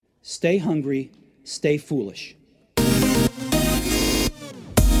Stay hungry, stay foolish.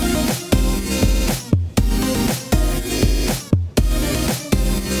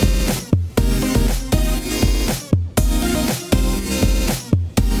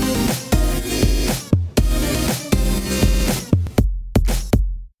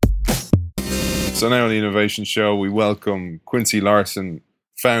 So now on the Innovation Show, we welcome Quincy Larson,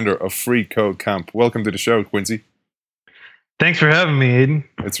 founder of Free Code Camp. Welcome to the show, Quincy. Thanks for having me, Aiden.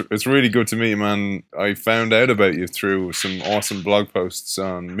 It's really good to meet you, man. I found out about you through some awesome blog posts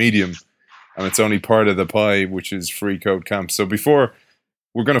on Medium, and it's only part of the pie, which is Free Code Camp. So before,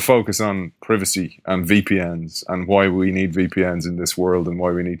 we're going to focus on privacy and VPNs and why we need VPNs in this world and why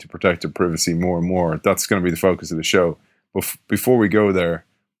we need to protect our privacy more and more. That's going to be the focus of the show. But before we go there,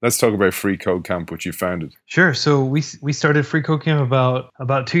 let's talk about Free Code Camp, which you founded. Sure. So we started Free Code Camp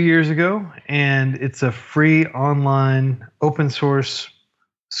about 2 years ago, and it's a free online open source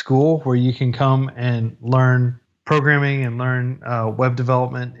school where you can come and learn programming and learn web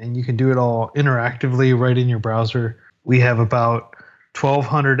development, and you can do it all interactively right in your browser. We have about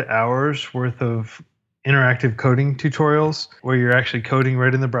 1,200 hours worth of interactive coding tutorials where you're actually coding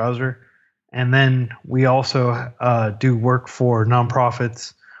right in the browser. And then we also do work for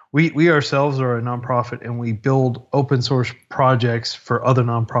nonprofits. We ourselves are a nonprofit, and we build open source projects for other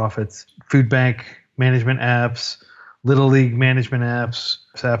nonprofits, food bank management apps, Little League management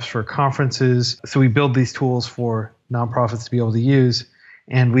apps for conferences. So we build these tools for nonprofits to be able to use,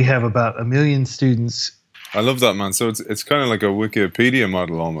 and we have about 1 million students. I love that, man. So it's kind of like a Wikipedia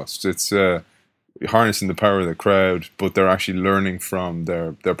model almost. It's harnessing the power of the crowd, but they're actually learning from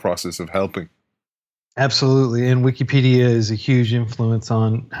their process of helping. Absolutely. And Wikipedia is a huge influence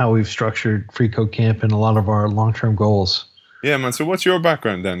on how we've structured Free Code Camp and a lot of our long-term goals. Yeah, man. So what's your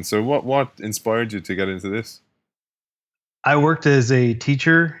background then? So what inspired you to get into this? I worked as a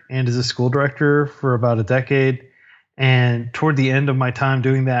teacher and as a school director for about a decade. And toward the end of my time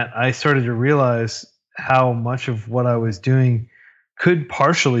doing that, I started to realize how much of what I was doing could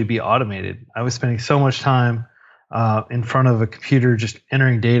partially be automated. I was spending so much time in front of a computer just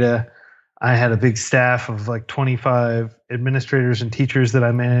entering data. I had a big staff of like 25 administrators and teachers that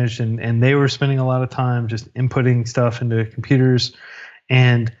I managed, and they were spending a lot of time just inputting stuff into computers.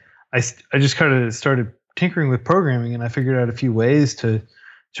 And I just kind of started tinkering with programming, and I figured out a few ways to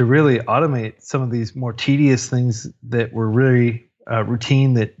really automate some of these more tedious things that were really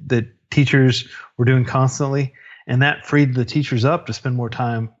routine that teachers were doing constantly. And that freed the teachers up to spend more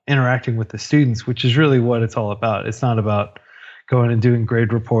time interacting with the students, which is really what it's all about. It's not about going and doing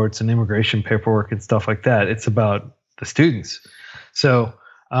grade reports and immigration paperwork and stuff like that. It's about the students. So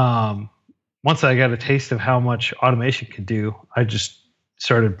once I got a taste of how much automation could do, I just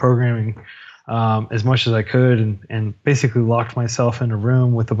started programming as much as I could and basically locked myself in a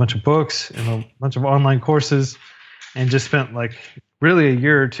room with a bunch of books and a bunch of online courses and just spent like really a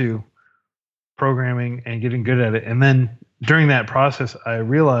year or two programming and getting good at it. And then during that process, I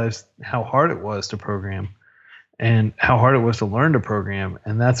realized how hard it was to program and how hard it was to learn to program.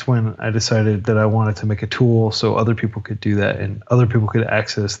 And that's when I decided that I wanted to make a tool so other people could do that and other people could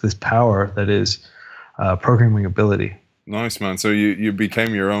access this power that is programming ability. Nice, man. So you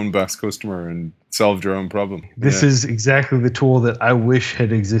became your own best customer and solved your own problem. This is exactly the tool that I wish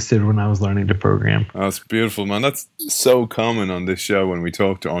had existed when I was learning to program. Oh, that's beautiful, man. That's so common on this show when we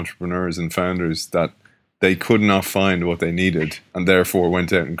talk to entrepreneurs and founders that they could not find what they needed and therefore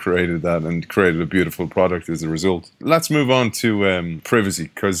went out and created that and created a beautiful product as a result. Let's move on to privacy,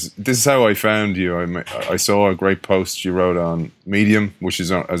 because this is how I found you. I saw a great post you wrote on Medium, which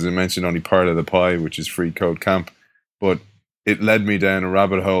is, as I mentioned, only part of the pie, which is Free Code Camp. But it led me down a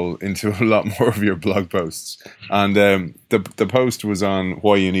rabbit hole into a lot more of your blog posts. And the post was on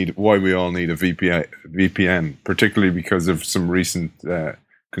why we all need a VPN, particularly because of some recent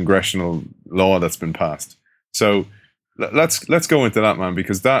congressional law that's been passed. So let's go into that, man,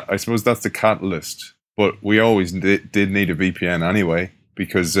 because I suppose that's the catalyst. But we always did need a VPN anyway,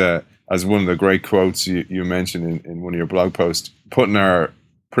 because as one of the great quotes you mentioned in one of your blog posts, putting our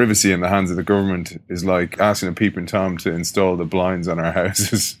privacy in the hands of the government is like asking a peeping Tom to install the blinds on our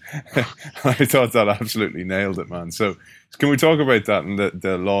houses. I thought that absolutely nailed it, man. So can we talk about that and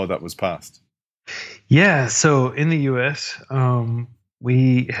the law that was passed? Yeah. So in the U.S.,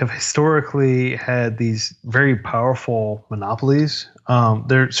 we have historically had these very powerful monopolies.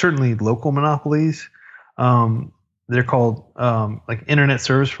 They're certainly local monopolies. They're called like internet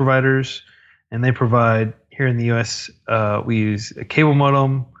service providers, and they provide, here in the U.S., we use a cable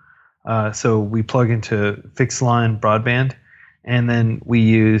modem. So we plug into fixed line broadband, And then we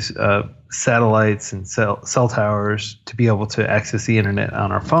use satellites and cell towers to be able to access the internet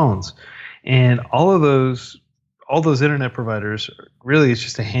on our phones. And all those internet providers, really, it's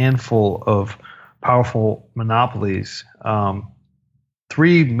just a handful of powerful monopolies.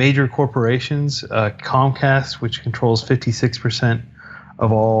 Three major corporations: Comcast, which controls 56%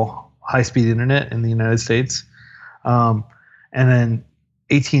 of all high-speed internet in the United States, and then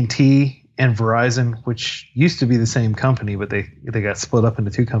AT&T and Verizon, which used to be the same company, but they got split up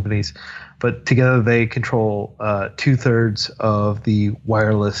into two companies. But together they control 2/3 of the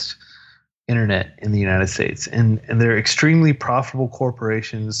wireless internet in the United States. And they're extremely profitable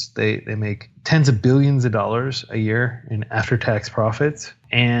corporations. They make tens of billions of dollars a year in after-tax profits.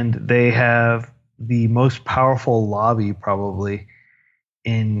 And they have the most powerful lobby probably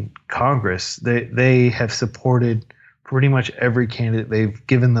in Congress. They have supported pretty much every candidate. They've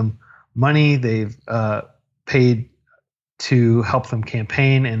given them money, they've paid to help them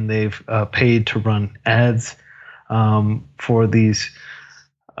campaign, and they've paid to run ads for these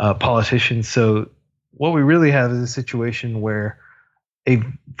politicians. So what we really have is a situation where a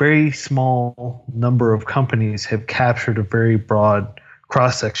very small number of companies have captured a very broad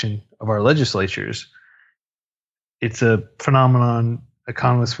cross-section of our legislatures. It's a phenomenon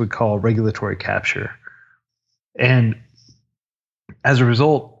economists would call regulatory capture. And as a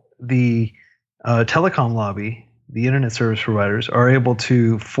result, the telecom lobby, the internet service providers, are able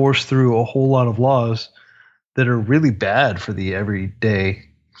to force through a whole lot of laws that are really bad for the everyday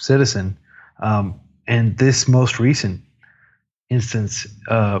citizen. And this most recent instance,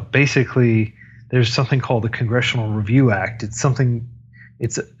 basically, there's something called the Congressional Review Act. It's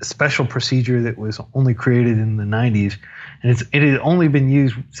a special procedure that was only created in the 90s, and it had only been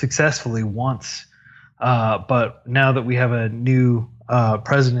used successfully once. But now that we have a new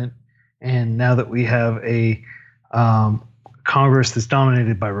president, and now that we have a Congress that's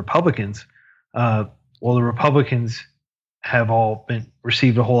dominated by Republicans, the Republicans have all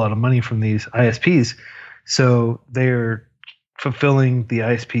received a whole lot of money from these ISPs, so they're fulfilling the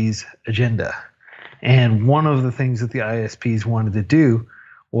ISP's agenda. And one of the things that the ISPs wanted to do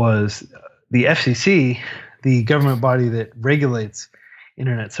was the FCC, the government body that regulates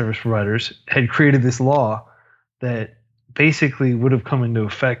internet service providers, had created this law that basically would have come into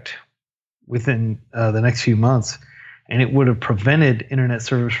effect within the next few months, and it would have prevented internet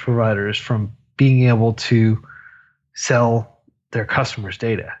service providers from being able to sell their customers'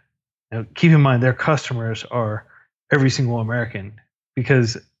 data. Now, keep in mind, their customers are every single American,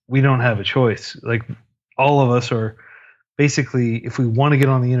 because we don't have a choice. Like, all of us are basically, if we want to get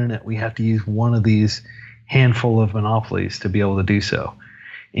on the internet, we have to use one of these handful of monopolies to be able to do so.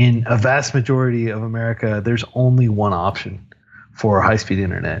 In a vast majority of America, there's only one option for high-speed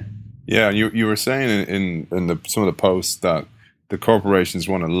internet. Yeah, you were saying in some of the posts that the corporations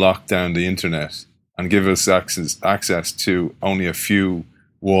want to lock down the internet and give us access to only a few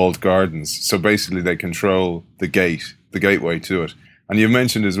walled gardens. So basically they control the gateway to it. And you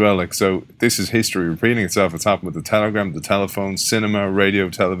mentioned as well, like, so this is history repeating itself. It's happened with the telegram, the telephone, cinema, radio,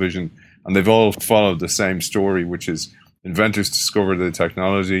 television, and they've all followed the same story, which is inventors discover the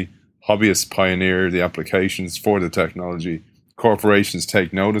technology, hobbyists pioneer the applications for the technology, corporations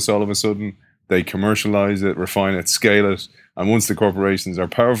take notice all of a sudden, they commercialize it, refine it, scale it, and once the corporations are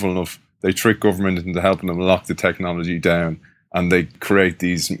powerful enough, they trick government into helping them lock the technology down, and they create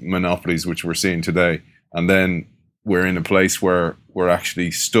these monopolies, which we're seeing today. And then we're in a place where we're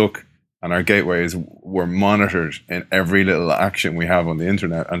actually stuck, and our gateway is we're monitored in every little action we have on the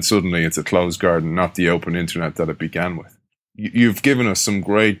internet, and suddenly it's a closed garden, not the open internet that it began with. You've given us some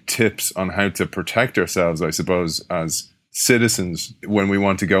great tips on how to protect ourselves, I suppose, as citizens when we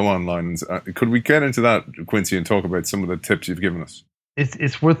want to go online. Could we get into that, Quincy, and talk about some of the tips you've given us?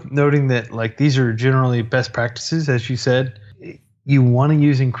 It's worth noting that, like, these are generally best practices, as you said. You want to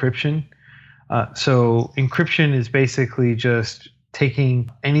use encryption. So encryption is basically just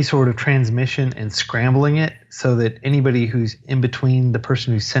taking any sort of transmission and scrambling it so that anybody who's in between the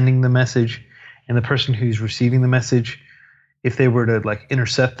person who's sending the message and the person who's receiving the message, if they were to like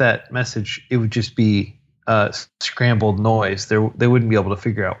intercept that message, it would just be scrambled noise. They wouldn't be able to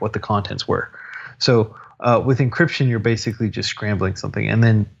figure out what the contents were. So with encryption, you're basically just scrambling something, and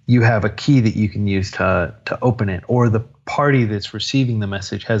then you have a key that you can use to open it, or the party that's receiving the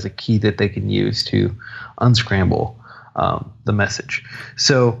message has a key that they can use to unscramble the message.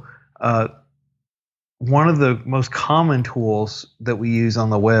 So one of the most common tools that we use on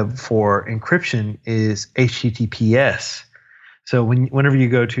the web for encryption is HTTPS. So whenever you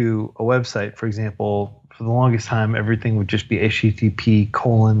go to a website, for example, for the longest time, everything would just be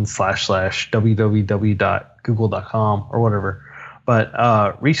HTTP://www.google.com or whatever.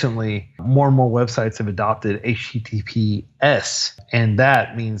 But recently, more and more websites have adopted HTTPS, and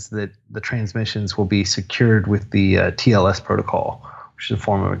that means that the transmissions will be secured with the TLS protocol, which is a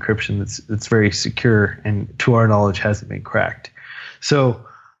form of encryption that's very secure and, to our knowledge, hasn't been cracked. So,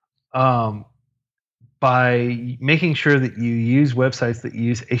 by making sure that you use websites that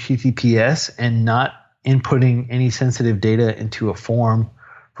use HTTPS and not inputting any sensitive data into a form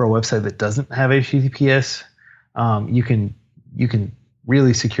for a website that doesn't have HTTPS, you can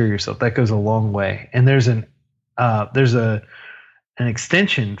really secure yourself. That goes a long way. And there's an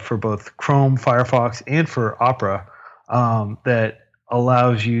extension for both Chrome, Firefox, and for Opera that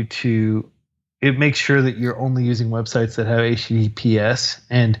allows you to. It makes sure that you're only using websites that have HTTPS,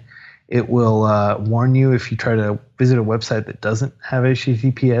 and it will warn you if you try to visit a website that doesn't have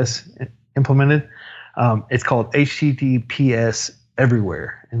HTTPS implemented. It's called HTTPS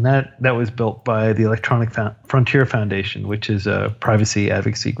Everywhere, and that was built by the Electronic Frontier Foundation, which is a privacy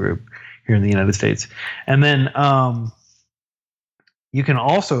advocacy group here in the United States. And then you can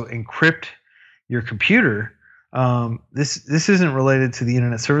also encrypt your computer. This isn't related to the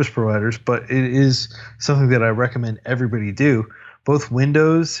internet service providers, but it is something that I recommend everybody do. Both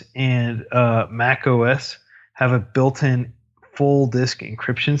Windows and Mac OS have a built-in full disk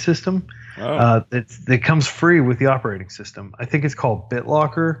encryption system. That comes free with the operating system. I think it's called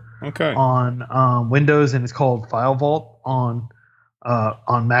BitLocker on Windows, and it's called File Vault on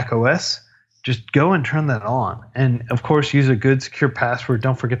Mac OS. Just go and turn that on, and of course use a good secure password.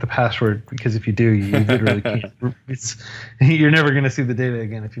 Don't forget the password, because if you do, you literally can't. You're never going to see the data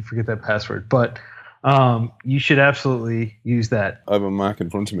again if you forget that password. But you should absolutely use that. I have a Mac in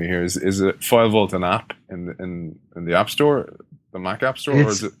front of me here. Is it File Vault an app in the App Store? The Mac App Store, or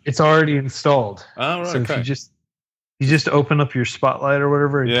is it? It's already installed. Oh, right. So if you just open up your Spotlight or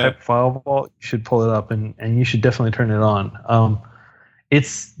whatever and type File Vault, you should pull it up, and you should definitely turn it on.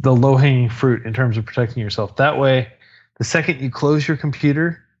 It's the low-hanging fruit in terms of protecting yourself. That way, the second you close your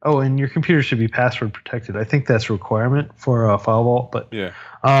computer, and your computer should be password protected. I think that's a requirement for File Vault. But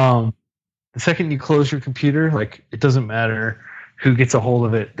the second you close your computer, like, it doesn't matter who gets a hold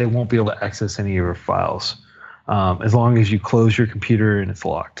of it; they won't be able to access any of your files. As long as you close your computer and it's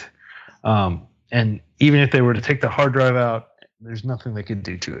locked. And even if they were to take the hard drive out, there's nothing they could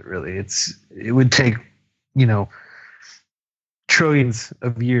do to it, really. It would take, trillions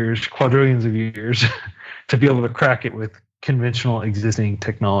of years, quadrillions of years to be able to crack it with conventional existing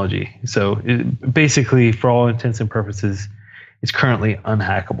technology. So basically, for all intents and purposes, it's currently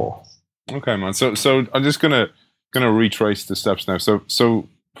unhackable. Okay, man. So I'm just gonna retrace the steps now. So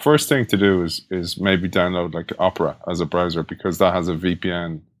first thing to do is maybe download like Opera as a browser, because that has a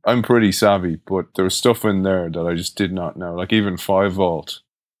VPN. I'm pretty savvy, but there's stuff in there that I just did not know. Like even 5-volt.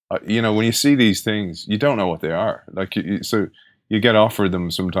 When you see these things, you don't know what they are. Like so you get offered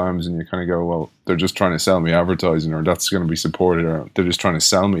them sometimes, and you kind of go, well, they're just trying to sell me advertising, or that's going to be supported, or they're just trying to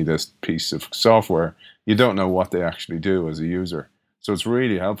sell me this piece of software. You don't know what they actually do as a user. So it's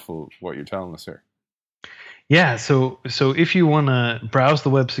really helpful what you're telling us here. Yeah, so if you want to browse the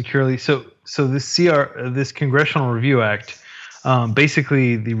web securely, so this Congressional Review Act,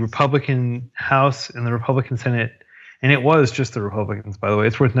 basically the Republican House and the Republican Senate, and it was just the Republicans, by the way.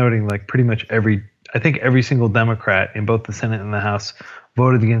 It's worth noting, like pretty much every single Democrat in both the Senate and the House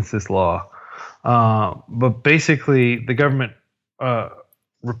voted against this law. But basically, the government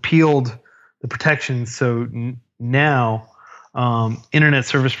repealed the protections, so now internet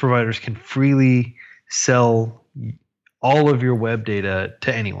service providers can freely sell all of your web data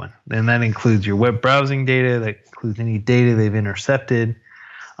to anyone. And that includes your web browsing data, that includes any data they've intercepted.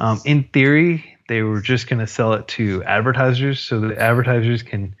 In theory, they were just going to sell it to advertisers so that advertisers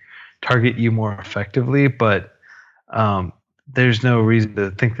can target you more effectively. But there's no reason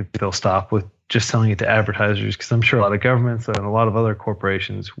to think that they'll stop with just selling it to advertisers, because I'm sure a lot of governments and a lot of other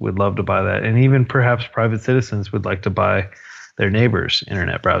corporations would love to buy that. And even perhaps private citizens would like to buy their neighbor's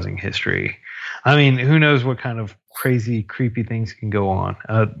internet browsing history. I mean, who knows what kind of crazy, creepy things can go on.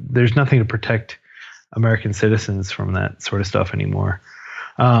 There's nothing to protect American citizens from that sort of stuff anymore.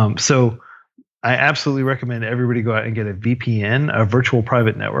 So I absolutely recommend everybody go out and get a VPN, a virtual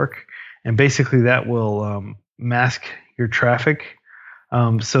private network. And basically that will mask your traffic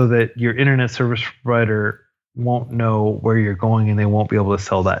so that your internet service provider won't know where you're going, and they won't be able to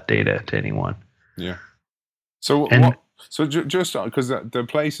sell that data to anyone. Yeah. So just because the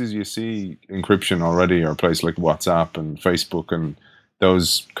places you see encryption already are places like WhatsApp and Facebook and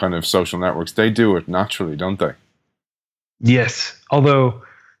those kind of social networks, they do it naturally, don't they? Yes. Although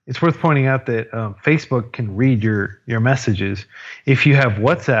it's worth pointing out that Facebook can read your messages. If you have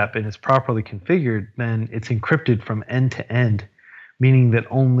WhatsApp and it's properly configured, then it's encrypted from end to end. meaning that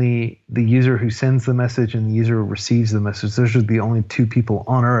only the user who sends the message and the user who receives the message, those are the only two people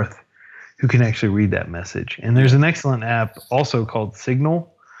on Earth who can actually read that message. And there's an excellent app also called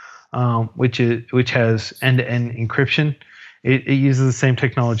Signal, which has end-to-end encryption. It uses the same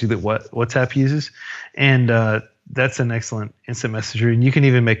technology that WhatsApp uses, and that's an excellent instant messenger. And you can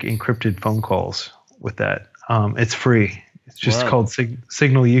even make encrypted phone calls with that. It's free. It's just called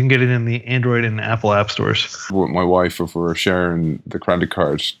Signal. You can get it in the Android and Apple app stores. With my wife, if we were sharing the credit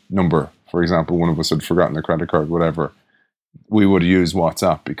card number, for example, one of us had forgotten the credit card, whatever, we would use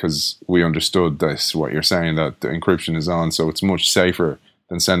WhatsApp because we understood this, what you're saying, that the encryption is on. So it's much safer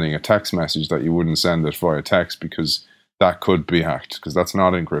than sending a text message that you wouldn't send it via text, because that could be hacked, because that's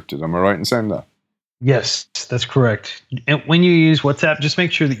not encrypted. Am I right in saying that? Yes, that's correct. And when you use WhatsApp, just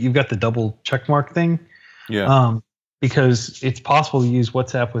make sure that you've got the double check mark thing. Yeah. Because it's possible to use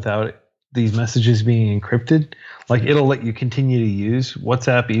WhatsApp without these messages being encrypted. Like, it'll let you continue to use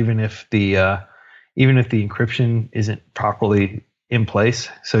WhatsApp even if the encryption isn't properly in place.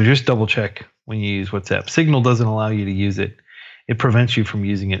 So just double check when you use WhatsApp. Signal doesn't allow you to use it. It prevents you from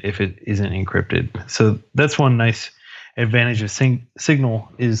using it if it isn't encrypted. So that's one nice advantage of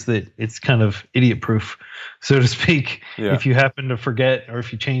Signal, is that it's kind of idiot-proof, so to speak. Yeah. If you happen to forget, or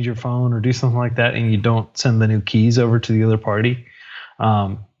if you change your phone or do something like that and you don't send the new keys over to the other party,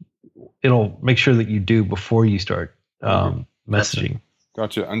 it'll make sure that you do before you start messaging.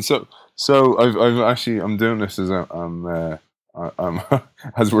 Gotcha. And so I'm doing this as I'm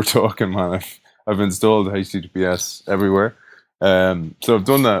as we're talking, man. I've installed HTTPS everywhere. So I've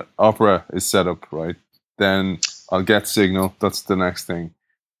done that. Opera is set up, right? Then I'll get Signal. That's the next thing.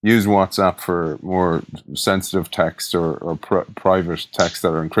 Use WhatsApp for more sensitive text or private text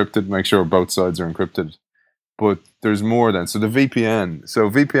that are encrypted. Make sure both sides are encrypted. But there's more then. So the VPN.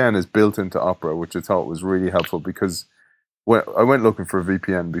 So VPN is built into Opera, which I thought was really helpful, because I went looking for a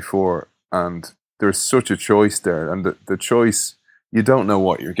VPN before, and there's such a choice there. And the choice, you don't know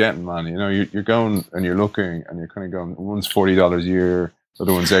what you're getting, man. You know, you're going and you're looking and you're kind of going, one's $40 a year, the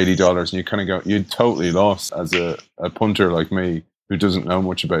other one's $80, and you kind of go, you're totally lost as a punter like me who doesn't know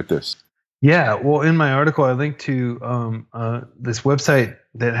much about this. Yeah, well, in my article, I linked to this website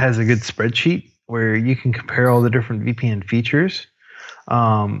that has a good spreadsheet where you can compare all the different VPN features.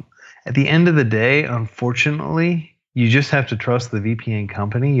 At the end of the day, unfortunately, you just have to trust the VPN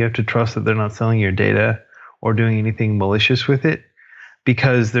company. You have to trust that they're not selling your data or doing anything malicious with it,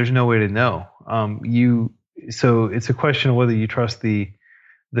 because there's no way to know. So it's a question of whether you trust the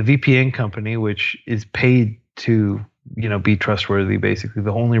VPN company, which is paid to, be trustworthy. Basically,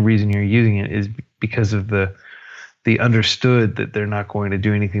 the only reason you're using it is because of the understood that they're not going to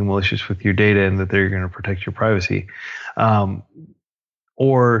do anything malicious with your data and that they're going to protect your privacy.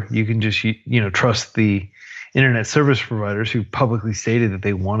 Or you can just, trust the internet service providers who publicly stated that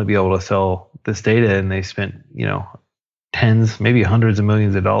they want to be able to sell this data, and they spent, tens, maybe hundreds of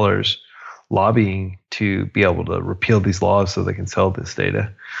millions of dollars lobbying to be able to repeal these laws so they can sell this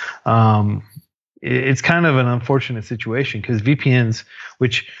data. It's kind of an unfortunate situation, because VPNs,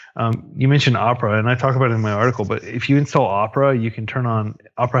 which you mentioned Opera, and I talk about it in my article, but if you install Opera, you can turn on,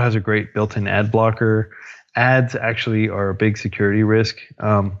 Opera has a great built-in ad blocker. Ads actually are a big security risk,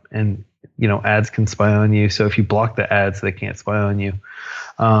 and ads can spy on you. So if you block the ads, they can't spy on you.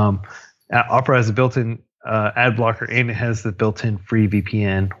 Opera has a built-in ad blocker, and it has the built-in free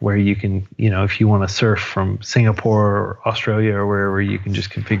VPN where you can, if you want to surf from Singapore or Australia or wherever, you can just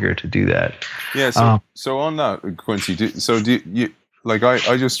configure it to do that. Yeah. So on that, Quincy, do you like,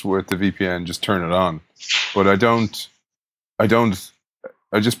 I just, with the VPN, just turn it on, but I just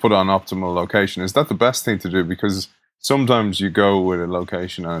put on optimal location. Is that the best thing to do? Because sometimes you go with a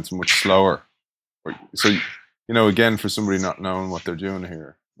location and it's much slower. So, again, for somebody not knowing what they're doing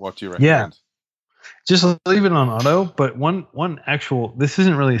here, what do you recommend? Yeah. Just leave it on auto. But one actual, this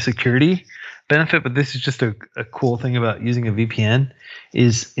isn't really a security benefit, but this is just a cool thing about using a VPN,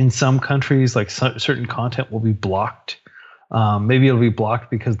 is in some countries, like certain content will be blocked. Maybe it'll be blocked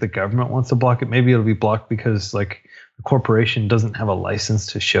because the government wants to block it. Maybe it'll be blocked because, like, the corporation doesn't have a license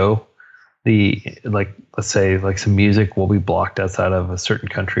to show let's say, like, some music will be blocked outside of a certain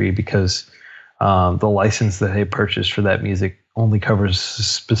country because the license that they purchased for that music only covers a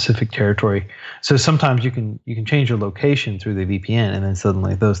specific territory. So sometimes you can change your location through the VPN, and then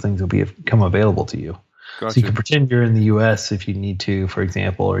suddenly those things will become available to you. Gotcha. So you can pretend you're in the US if you need to, for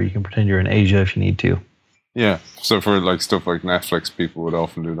example, or you can pretend you're in Asia if you need to. Yeah. So for like stuff like Netflix, people would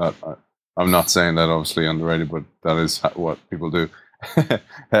often do that. I'm not saying that obviously on the radio, but that is what people do.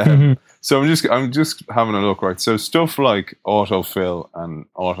 So I'm just having a look, right? So stuff like autofill and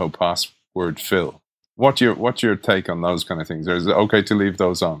auto password fill. What's your take on those kind of things? Or is it okay to leave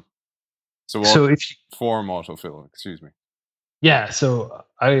those on? So So if form autofill, excuse me. Yeah, so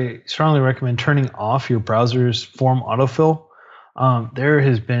I strongly recommend turning off your browser's form autofill. There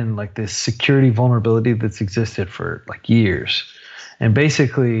has been like this security vulnerability that's existed for like years, and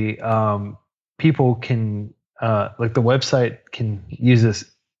basically, people can like the website can use this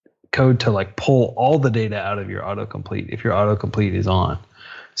code to like pull all the data out of your autocomplete if your autocomplete is on.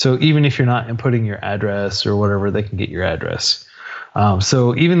 So even if you're not inputting your address or whatever, they can get your address.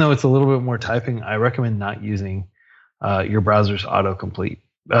 So even though it's a little bit more typing, I recommend not using your browser's autocomplete,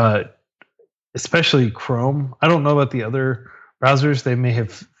 especially Chrome. I don't know about the other browsers. They may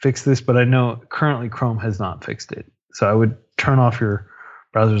have fixed this, but I know currently Chrome has not fixed it. So I would turn off your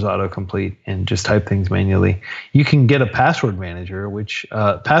browser's autocomplete and just type things manually. You can get a password manager, which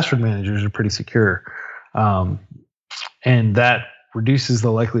password managers are pretty secure. And that reduces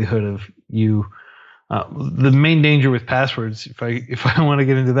the likelihood of you. The main danger with passwords, if I want to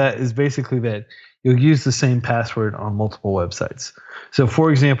get into that, is basically that you'll use the same password on multiple websites. So,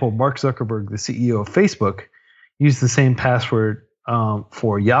 for example, Mark Zuckerberg, the CEO of Facebook, used the same password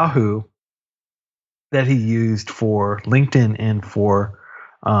for Yahoo that he used for LinkedIn and for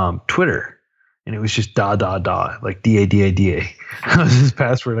Twitter. And it was just like DADADA. That was his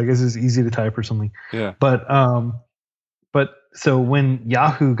password. I guess it's easy to type or something. Yeah. But so when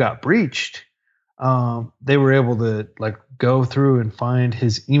Yahoo got breached, they were able to like go through and find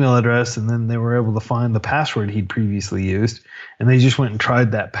his email address, and then they were able to find the password he'd previously used, and they just went and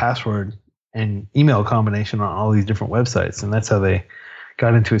tried that password and email combination on all these different websites, and that's how they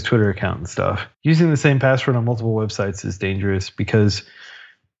got into his Twitter account and stuff. Using the same password on multiple websites is dangerous because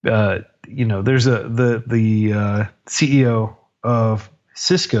there's the CEO of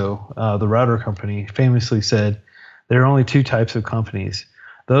Cisco, the router company, famously said there are only two types of companies: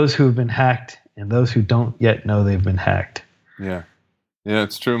 those who have been hacked and those who don't yet know they've been hacked. Yeah,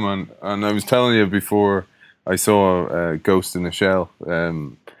 it's true, man. And I was telling you before, I saw Ghost in the Shell,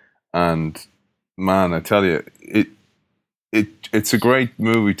 and man, I tell you, it's a great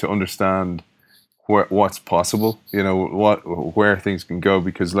movie to understand what's possible. You know where things can go,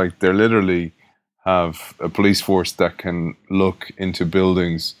 because like they literally have a police force that can look into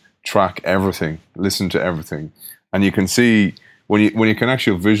buildings, track everything, listen to everything, and you can see. When you can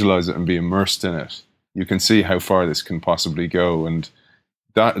actually visualize it and be immersed in it, you can see how far this can possibly go, and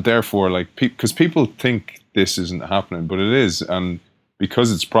that therefore, like, because people think this isn't happening, but it is, and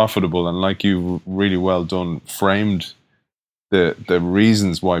because it's profitable, and like you really well done framed the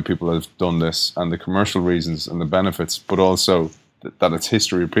reasons why people have done this, and the commercial reasons and the benefits, but also that it's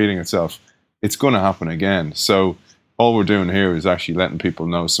history repeating itself. It's going to happen again. So all we're doing here is actually letting people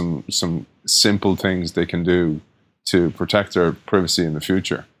know some simple things they can do to protect their privacy in the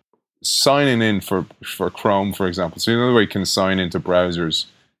future. Signing in for Chrome, for example. So another way you can sign into browsers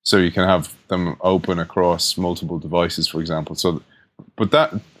so you can have them open across multiple devices, for example. So, but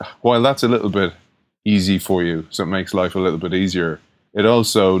that, while that's a little bit easy for you, so it makes life a little bit easier, it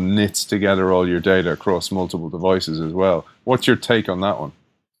also knits together all your data across multiple devices as well. What's your take on that one?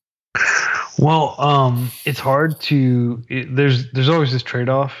 Well, it's hard to. There's always this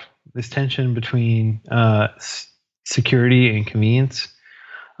trade-off, this tension between security and convenience,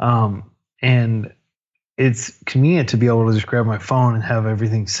 and it's convenient to be able to just grab my phone and have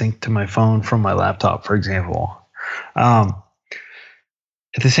everything synced to my phone from my laptop, for example. At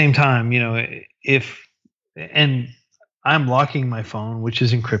the same time, and I'm locking my phone, which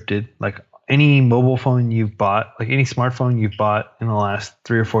is encrypted. Like any mobile phone you've bought, like any smartphone you've bought in the last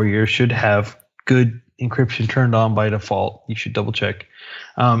 3 or 4 years should have good encryption turned on by default. You should double check.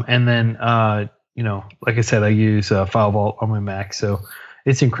 And then, like I said, I use File Vault on my Mac, so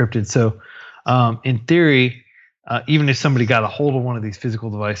it's encrypted. So in theory, even if somebody got a hold of one of these physical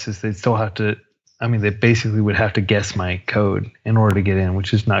devices, they'd still have to, they basically would have to guess my code in order to get in,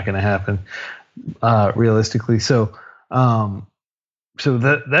 which is not going to happen realistically. So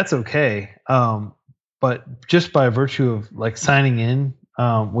that's okay. But just by virtue of like signing in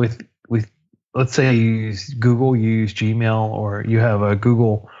with let's say you use Google, you use Gmail, or you have a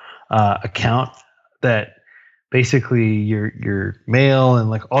Google account that basically your mail and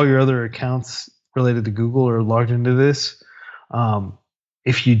like all your other accounts related to Google are logged into this.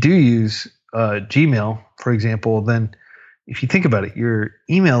 If you do use Gmail, for example, then if you think about it, your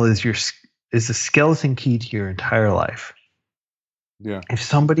email is a skeleton key to your entire life. Yeah. If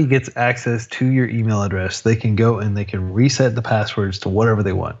somebody gets access to your email address, they can go and they can reset the passwords to whatever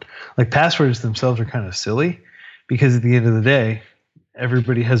they want. Like passwords themselves are kind of silly because at the end of the day,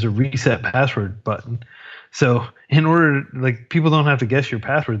 everybody has a reset password button. So in order, like, people don't have to guess your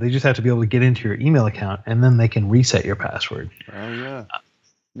password. They just have to be able to get into your email account, and then they can reset your password. Oh yeah.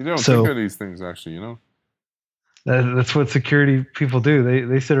 You don't So think of these things actually, you know? that's what security people do.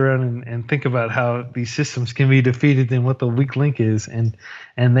 They sit around and think about how these systems can be defeated and what the weak link is, and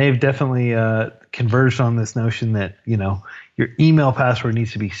they've definitely converged on this notion that, you know, your email password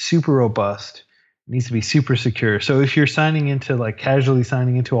needs to be super robust, needs to be super secure. So if you're signing into, like, casually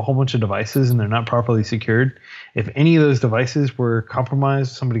signing into a whole bunch of devices and they're not properly secured, if any of those devices were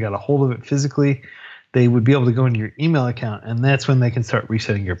compromised, somebody got a hold of it physically, they would be able to go into your email account, and that's when they can start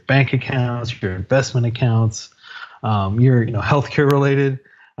resetting your bank accounts, your investment accounts, your, you know, healthcare related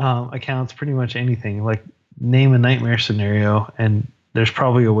accounts, pretty much anything. Like, name a nightmare scenario, and there's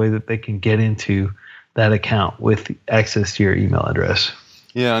probably a way that they can get into that account with access to your email address.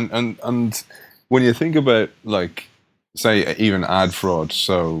 Yeah, and when you think about, like, say even ad fraud,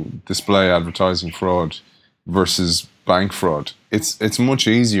 so display advertising fraud versus bank fraud, it's much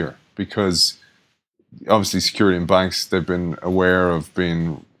easier because obviously security in banks, they've been aware of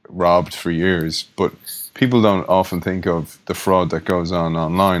being robbed for years, but people don't often think of the fraud that goes on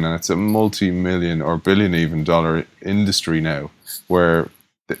online, and it's a multi-million or billion even dollar industry now, where,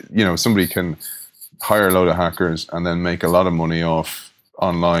 you know, somebody can hire a load of hackers and then make a lot of money off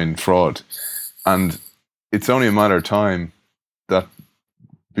online fraud, and it's only a matter of time that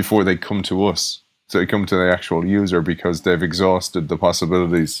before they come to us, so they come to the actual user because they've exhausted the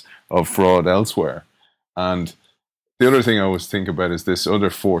possibilities of fraud elsewhere. And the other thing I always think about is this other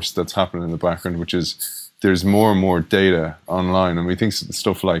force that's happening in the background, which is there's more and more data online, and we think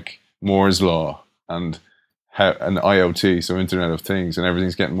stuff like Moore's law and IoT, so Internet of Things, and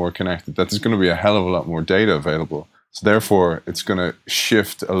everything's getting more connected, that there's going to be a hell of a lot more data available. So therefore, it's going to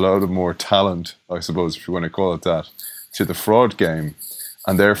shift a lot of more talent, I suppose, if you want to call it that, to the fraud game.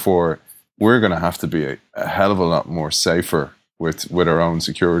 And therefore, we're going to have to be a hell of a lot more safer with our own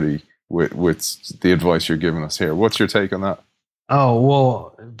security, with the advice you're giving us here. What's your take on that? Oh,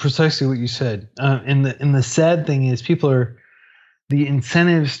 well, precisely what you said. And the sad thing is, the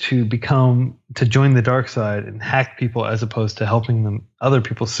incentives to join the dark side and hack people as opposed to helping other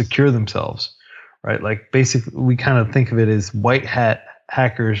people secure themselves, right? Like, basically, we kind of think of it as white hat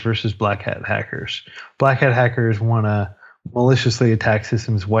hackers versus black hat hackers. Black hat hackers want to maliciously attack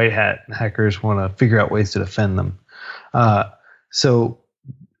systems. White hat hackers want to figure out ways to defend them. So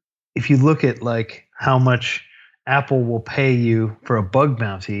if you look at, like, how much Apple will pay you for a bug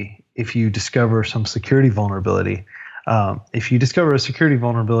bounty if you discover some security vulnerability. If you discover a security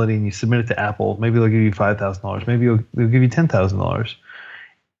vulnerability and you submit it to Apple, maybe they'll give you $5,000. Maybe they'll give you $10,000.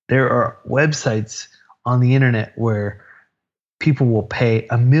 There are websites on the internet where people will pay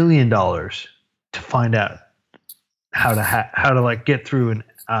 $1 million to find out how to like get through an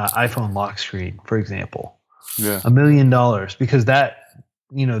iPhone lock screen, for example. Yeah, $1 million, because that,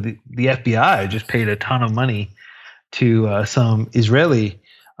 you know, the FBI just paid a ton of money to some Israeli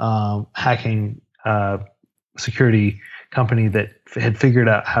hacking security company that had figured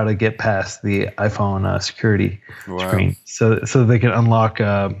out how to get past the iPhone security screen, so they can unlock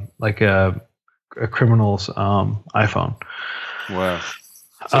like a criminal's iPhone. Wow.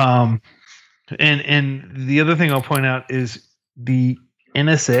 And the other thing I'll point out is the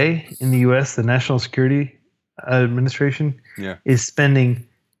NSA in the U.S., the National Security Administration, is spending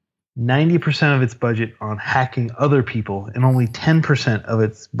 90% of its budget on hacking other people and only 10% of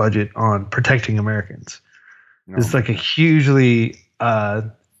its budget on protecting Americans. It's like a hugely,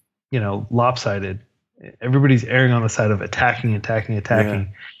 lopsided. Everybody's erring on the side of attacking,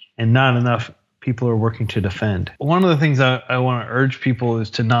 and not enough people are working to defend. One of the things I want to urge people is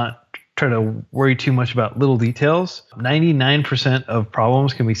to not try to worry too much about little details. 99% of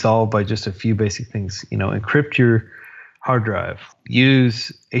problems can be solved by just a few basic things. You know, encrypt your hard drive,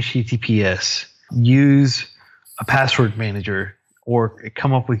 use HTTPS, use a password manager, or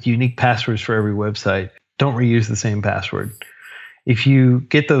come up with unique passwords for every website. Don't reuse the same password. If you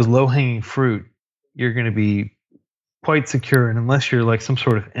get those low-hanging fruit, you're going to be quite secure. And unless you're like some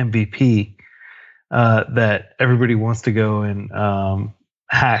sort of MVP that everybody wants to go and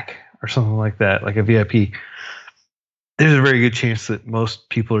hack or something like that, like a VIP, there's a very good chance that most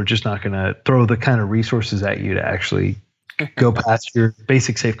people are just not going to throw the kind of resources at you to actually go past your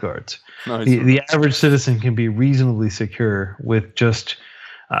basic safeguards. Nice. The average citizen can be reasonably secure with just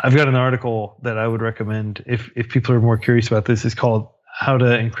I've got an article that I would recommend if people are more curious about this. It's called How to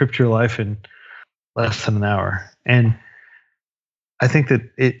Encrypt Your Life in Less Than an Hour. And I think that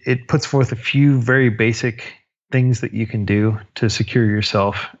it puts forth a few very basic things that you can do to secure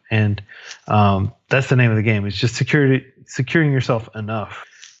yourself, and that's the name of the game. It's just securing yourself enough.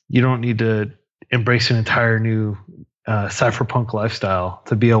 You don't need to embrace an entire new cypherpunk lifestyle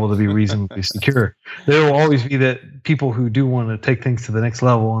to be able to be reasonably secure. There will always be that people who do want to take things to the next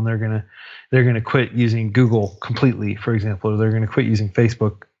level, and they're gonna quit using Google completely, for example, or they're gonna quit using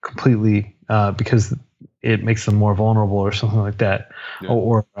Facebook completely because it makes them more vulnerable or something like that. Yeah.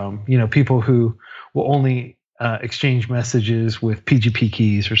 Or people who will only exchange messages with PGP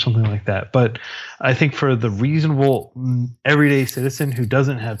keys or something like that. But I think for the reasonable everyday citizen who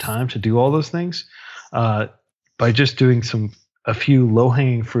doesn't have time to do all those things, by just doing a few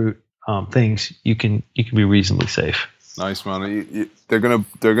low-hanging fruit things, you can be reasonably safe. Nice, man. They're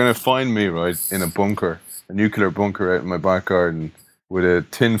gonna find me right in a nuclear bunker out in my back garden with a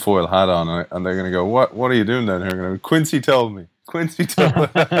tinfoil hat on, and they're gonna go, "What are you doing down here?" I'm gonna go, Quincy told me.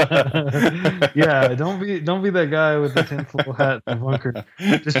 Yeah, don't be that guy with the tinfoil hat in the bunker.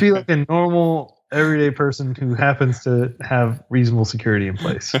 Just be like a normal, everyday person who happens to have reasonable security in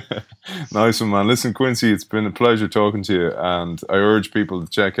place. Nice one, man. Listen, Quincy, it's been a pleasure talking to you, and I urge people to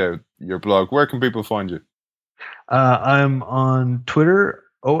check out your blog. Where can people find you? I'm on Twitter.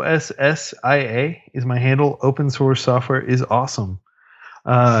 OSSIA is my handle. Open source software is awesome.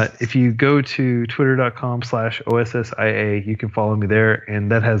 If you go to twitter.com/OSSIA, you can follow me there,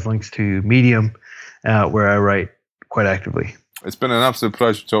 and that has links to Medium, where I write quite actively. It's been an absolute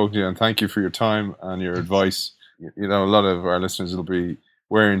pleasure talking to you, and thank you for your time and your advice. A lot of our listeners will be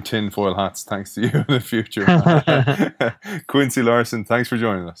wearing tinfoil hats thanks to you in the future. Quincy Larson, thanks for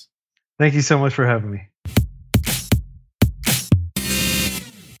joining us. Thank you so much for having me.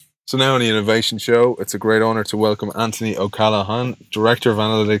 So now on the Innovation Show, it's a great honor to welcome Anthony O'Callaghan, Director of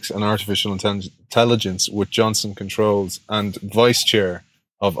Analytics and Artificial Intelligence with Johnson Controls and Vice Chair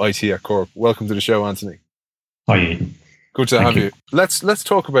of IT at Cork. Welcome to the show, Anthony. Hi, Aidan. Good to have you. Let's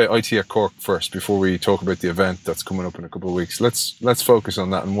talk about IT at Cork first before we talk about the event that's coming up in a couple of weeks. Let's focus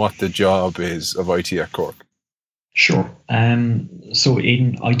on that and what the job is of IT at Cork. Sure. So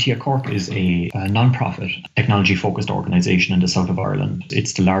Aidan, IT at Cork is a non-profit technology-focused organisation in the south of Ireland.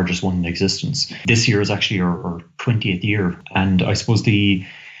 It's the largest one in existence. This year is actually our 20th year, and I suppose the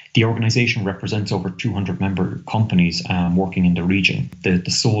organisation represents over 200 member companies working in the region. The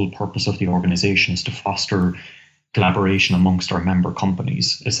sole purpose of the organisation is to foster collaboration amongst our member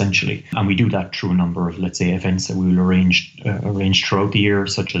companies, essentially. And we do that through a number of, let's say, events that we will arrange throughout the year,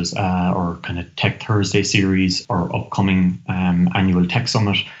 such as our kind of Tech Thursday series, our upcoming annual Tech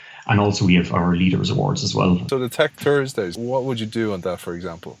Summit, and also we have our Leaders Awards as well. So the Tech Thursdays, what would you do on that, for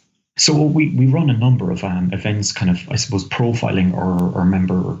example? So we run a number of events, kind of, I suppose, profiling our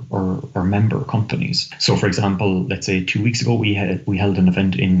member companies. So, for example, let's say 2 weeks ago we held an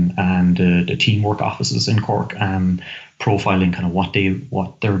event in the Teamwork offices in Cork, profiling kind of what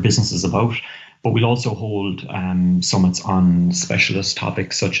their business is about. But we'll also hold summits on specialist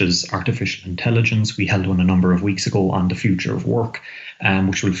topics such as artificial intelligence. We held one a number of weeks ago on the future of work,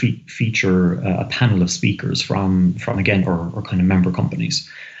 which will feature a panel of speakers from again our kind of member companies.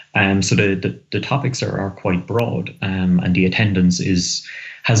 So the topics are quite broad, and the attendance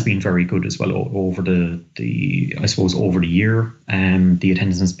has been very good as well over the over the year. The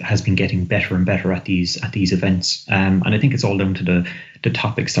attendance has been getting better and better at these events, and I think it's all down to the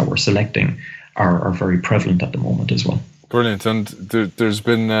topics that we're selecting are very prevalent at the moment as well. Brilliant, and there's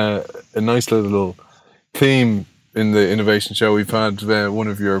been a nice little theme in the Innovation Show. We've had one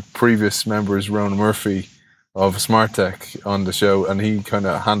of your previous members, Ronan Murphy of Smart Tech, on the show, and he kind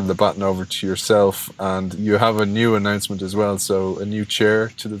of handed the baton over to yourself, and you have a new announcement as well, so a new chair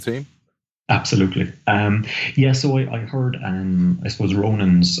to the team. Absolutely. So I heard, I suppose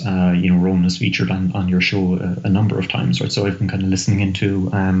Ronan's, Ronan is featured on your show a number of times, right? So I've been kind of listening into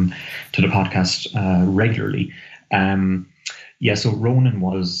to the podcast regularly. So Ronan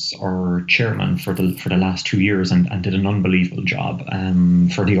was our chairman for the last 2 years and did an unbelievable job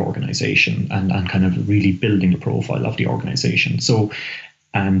for the organisation and kind of really building the profile of the organisation. So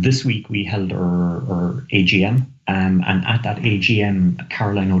this week we held our AGM, and at that AGM,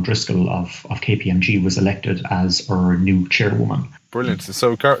 Caroline O'Driscoll of KPMG was elected as our new chairwoman. Brilliant.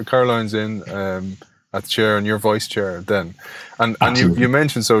 So Caroline's in at the chair, and you're vice chair then. And you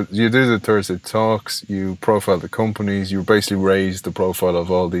mentioned, so you do the Thursday talks, you profile the companies, you basically raise the profile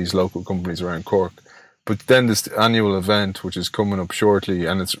of all these local companies around Cork. But then this annual event, which is coming up shortly,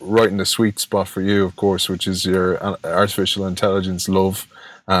 and it's right in the sweet spot for you, of course, which is your artificial intelligence love,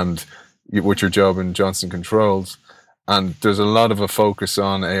 and with your job in Johnson Controls. And there's a lot of a focus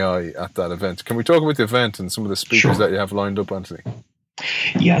on AI at that event. Can we talk about the event and some of the speakers that you have lined up, Anthony?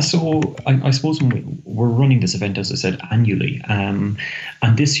 Yeah, so I suppose we're running this event, as I said, annually. And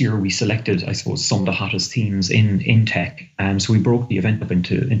this year we selected, I suppose, some of the hottest themes in tech. So we broke the event up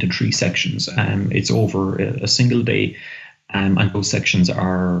into three sections. It's over a single day, and those sections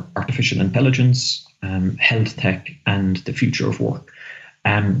are artificial intelligence, health tech, and the future of work.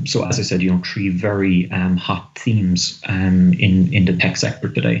 So as I said, three very hot themes in the tech sector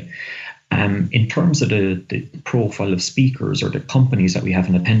today. In terms of the profile of speakers or the companies that we have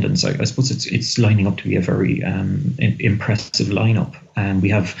in attendance, I suppose it's lining up to be a very impressive lineup. We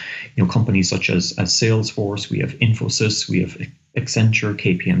have companies such as Salesforce, we have Infosys, we have Accenture,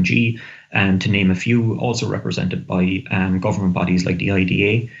 KPMG, to name a few, also represented by government bodies like the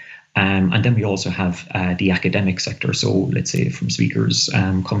IDA. And then we also have the academic sector, so let's say from speakers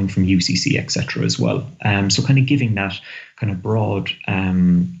coming from UCC, etc. as well. So kind of giving that kind of broad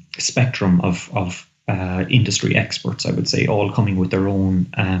spectrum of industry experts, I would say, all coming with their own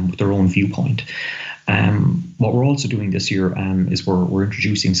viewpoint. What we're also doing this year is we're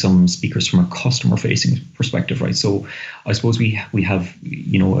introducing some speakers from a customer-facing perspective, right? So I suppose we have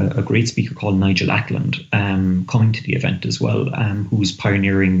a great speaker called Nigel Ackland coming to the event as well, who's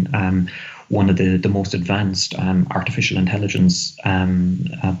pioneering one of the most advanced artificial intelligence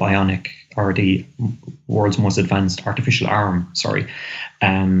bionic, or the world's most advanced artificial arm,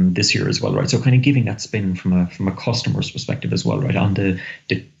 this year as well, right? So kind of giving that spin from a customer's perspective as well, right, on the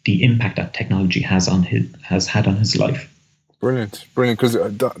impact that technology has had on his life. Brilliant, because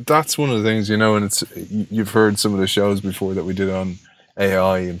that's one of the things, and you've heard some of the shows before that we did on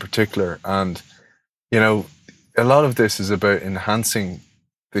AI in particular, and a lot of this is about enhancing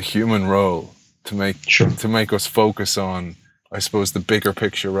the human role to make us focus on, I suppose, the bigger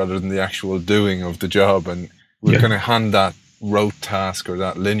picture rather than the actual doing of the job. And we're going to hand that rote task or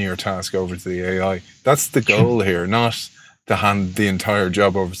that linear task over to the AI. That's the goal here, not to hand the entire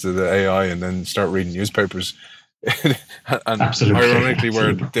job over to the AI and then start reading newspapers. And Absolutely. Ironically,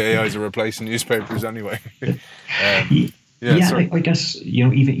 where the AIs are replacing newspapers anyway. I guess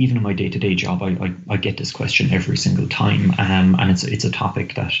even in my day-to-day job, I get this question every single time, and it's a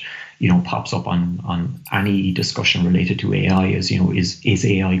topic that pops up on any discussion related to AI. Is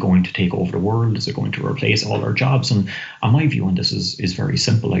AI going to take over the world? Is it going to replace all our jobs? And my view on this is very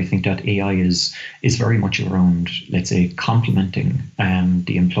simple. I think that AI is very much around, let's say, complementing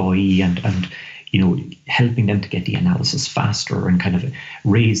the employee and helping them to get the analysis faster and kind of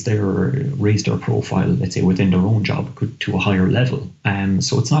raise their profile, let's say, within their own job to a higher level.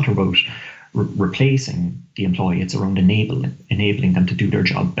 So it's not about replacing the employee; it's around enabling them to do their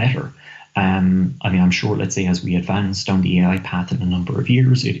job better. I'm sure, let's say, as we advance down the AI path in a number of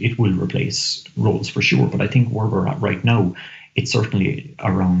years, it will replace roles for sure. But I think where we're at right now, it's certainly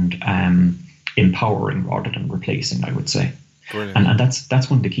around empowering rather than replacing, I would say. Brilliant. And that's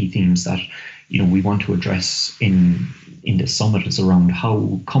one of the key themes that we want to address in this summit, is around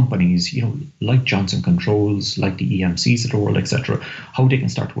how companies, like Johnson Controls, like the EMCs of the world, etc., how they can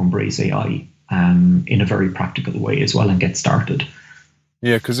start to embrace AI in a very practical way as well and get started.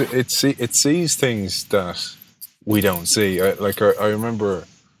 Yeah, because it sees things that we don't see. I remember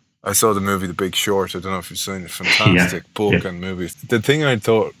I saw the movie The Big Short. I don't know if you've seen it. Fantastic book and movie. The thing I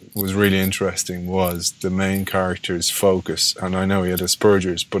thought was really interesting was the main character's focus. And I know he had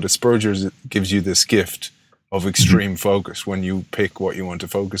Asperger's, but Asperger's gives you this gift of extreme focus when you pick what you want to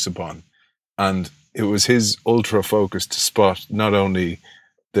focus upon. And it was his ultra focus to spot not only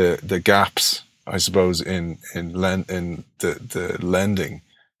the gaps, I suppose, in the lending,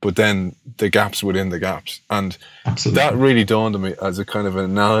 but then the gaps within the gaps. And Absolutely. That really dawned on me as a kind of an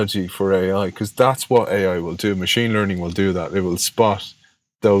analogy for AI, because that's what AI will do. Machine learning will do that. It will spot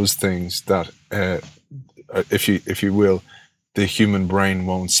those things that, if you will, the human brain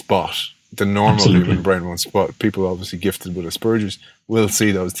won't spot. The normal Absolutely. human brain won't spot. People obviously gifted with Asperger's will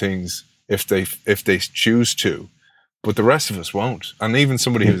see those things if they choose to, but the rest of us won't. And even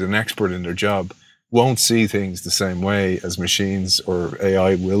somebody who's an expert in their job won't see things the same way as machines or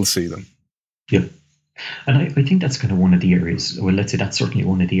AI will see them. Yeah. And I think that's kind of one of the areas, well, let's say that's certainly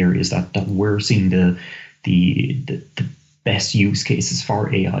one of the areas that we're seeing the best use cases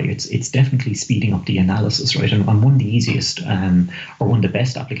for AI. It's definitely speeding up the analysis, right? And one of the easiest or one of the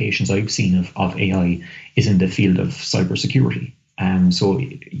best applications I've seen of AI is in the field of cybersecurity. So,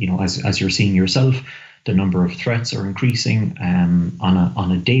 as you're seeing yourself, the number of threats are increasing on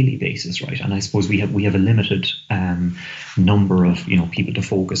on a daily basis, right? And I suppose we have a limited number of people to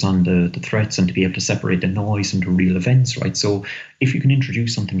focus on the threats and to be able to separate the noise from the real events, right? So if you can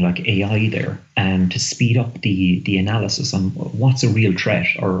introduce something like AI there to speed up the analysis on what's a real threat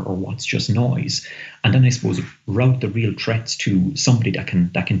or what's just noise, and then I suppose route the real threats to somebody that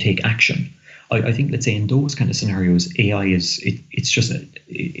can take action. I think, let's say, in those kind of scenarios, AI it's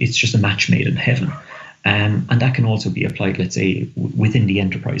just a match made in heaven. And that can also be applied, let's say, within the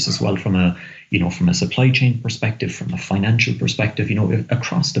enterprise as well, from a supply chain perspective, from a financial perspective,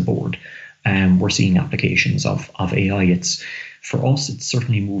 across the board. We're seeing applications of AI. For us, it's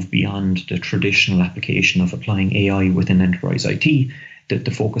certainly moved beyond the traditional application of applying AI within enterprise IT.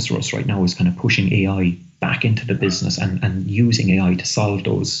 The focus for us right now is kind of pushing AI back into the business and using AI to solve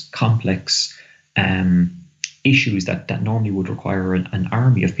those complex issues that normally would require an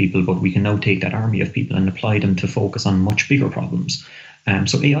army of people, but we can now take that army of people and apply them to focus on much bigger problems.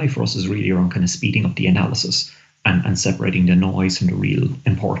 So AI for us is really around kind of speeding up the analysis and separating the noise from the real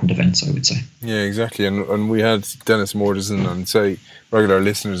important events, I would say. Yeah, exactly. And we had Dennis Mortensen on, say, regular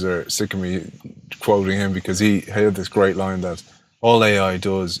listeners are sick of me quoting him because he had this great line that all AI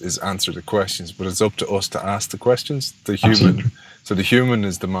does is answer the questions, but it's up to us to ask the questions, the human. Absolutely. So the human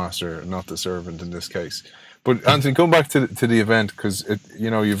is the master, not the servant in this case. But Anthony, come back to the event, because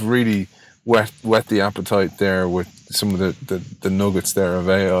you've really whet the appetite there with some of the nuggets there of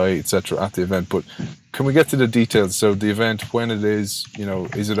AI, etc. at the event. But can we get to the details? So the event, when it is,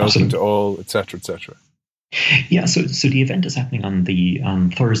 is it open to all, etc., etc.? Yeah. So the event is happening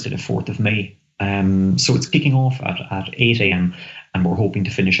on Thursday, the 4th of May. So it's kicking off at 8 a.m. and we're hoping to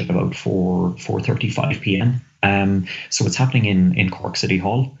finish at about 4:35 p.m. So it's happening in Cork City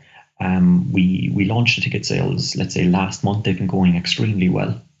Hall. We launched the ticket sales, let's say, last month. They've been going extremely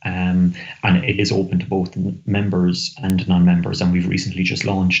well. And it is open to both members and non-members. And we've recently just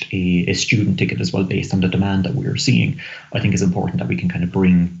launched a student ticket as well, based on the demand that we're seeing. I think it's important that we can kind of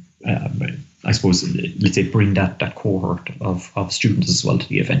bring, I suppose, let's say, bring that cohort of students as well to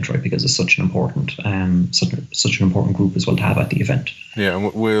the event, right? Because it's such an important group as well to have at the event. Yeah,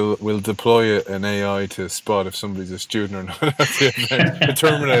 and we'll deploy an AI to spot if somebody's a student or not at the event. The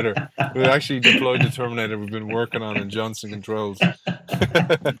Terminator. We actually deployed the Terminator we've been working on in Johnson Controls.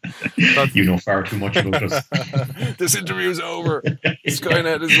 You know far too much about us. This interview's over.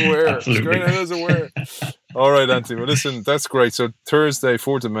 Skynet is aware. Absolutely. Skynet is aware. All right, Anthony. Well, listen, that's great. So Thursday,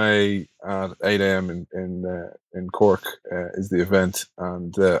 4th of May at 8 a.m. in Cork is the event,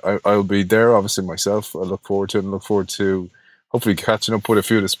 and I'll be there, obviously, myself. I look forward to it, and look forward to hopefully catching up with a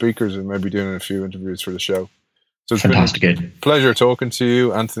few of the speakers and maybe doing a few interviews for the show. So it's fantastic. Been a pleasure talking to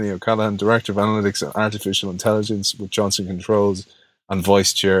you, Anthony O'Callaghan, Director of Analytics and Artificial Intelligence with Johnson Controls and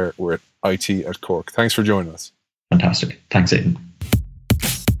Vice Chair with IT at Cork. Thanks for joining us. Fantastic. Thanks, Aidan.